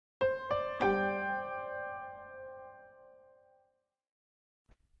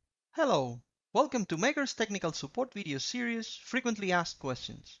Hello, welcome to Megger's technical support video series, Frequently Asked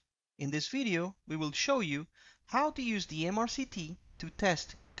Questions. In this video, we will show you how to use the MRCT to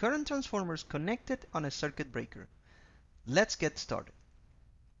test current transformers connected on a circuit breaker. Let's get started.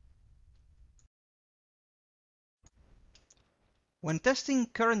 When testing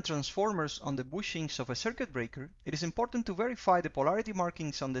current transformers on the bushings of a circuit breaker, it is important to verify the polarity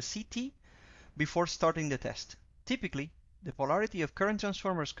markings on the CT before starting the test. Typically, the polarity of current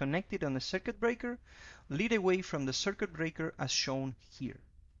transformers connected on a circuit breaker lead away from the circuit breaker as shown here.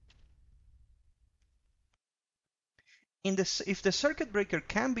 If the circuit breaker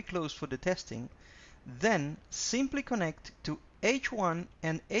can be closed for the testing, then simply connect to H1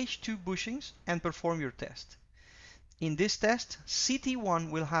 and H2 bushings and perform your test. In this test, CT1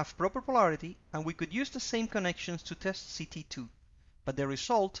 will have proper polarity and we could use the same connections to test CT2, but the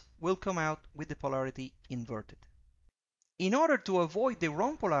result will come out with the polarity inverted. In order to avoid the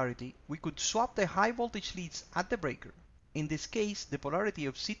wrong polarity, we could swap the high voltage leads at the breaker. In this case, the polarity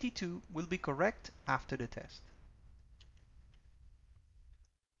of CT2 will be correct after the test.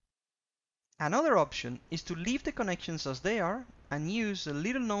 Another option is to leave the connections as they are and use a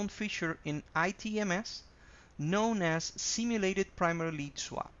little known feature in ITMS known as simulated primary lead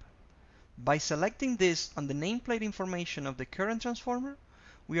swap. By selecting this on the nameplate information of the current transformer,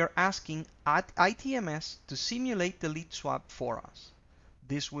 we are asking ITMS to simulate the lead swap for us.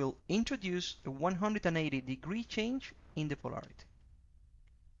 This will introduce a 180-degree change in the polarity.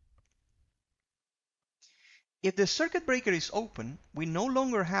 If the circuit breaker is open, we no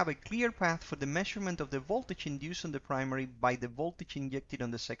longer have a clear path for the measurement of the voltage induced on the primary by the voltage injected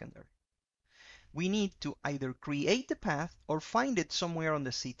on the secondary. We need to either create the path or find it somewhere on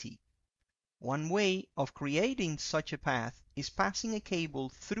the CT. One way of creating such a path is passing a cable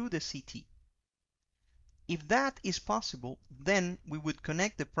through the CT. If that is possible, then we would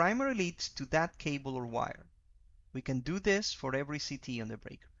connect the primary leads to that cable or wire. We can do this for every CT on the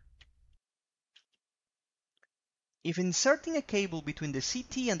breaker. If inserting a cable between the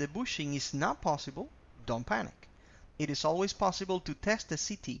CT and the bushing is not possible, don't panic. It is always possible to test the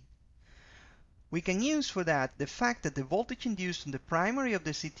CT. We can use for that the fact that the voltage induced on the primary of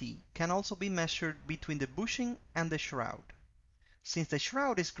the CT can also be measured between the bushing and the shroud. Since the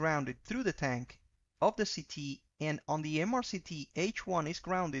shroud is grounded through the tank of the CT and on the MRCT H1 is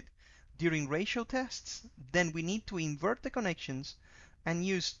grounded during ratio tests, then we need to invert the connections and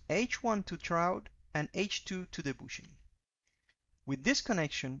use H1 to shroud and H2 to the bushing. With this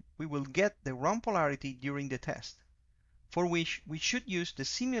connection, we will get the wrong polarity during the test, for which we should use the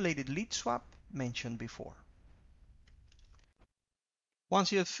simulated lead swap mentioned before.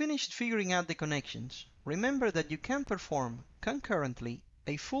 Once you have finished figuring out the connections, remember that you can perform concurrently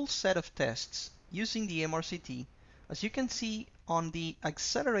a full set of tests using the MRCT, as you can see on the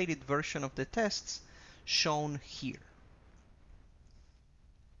accelerated version of the tests shown here.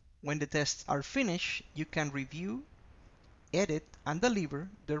 When the tests are finished, you can review, edit, and deliver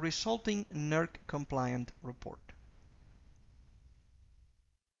the resulting NERC-compliant report.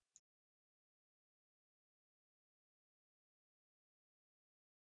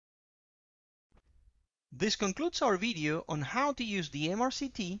 This concludes our video on how to use the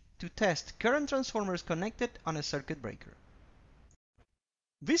MRCT to test current transformers connected on a circuit breaker.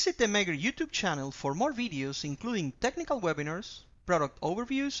 Visit the Megger YouTube channel for more videos including technical webinars, product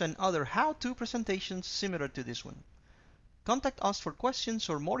overviews, and other how-to presentations similar to this one. Contact us for questions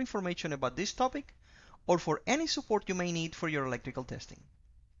or more information about this topic, or for any support you may need for your electrical testing.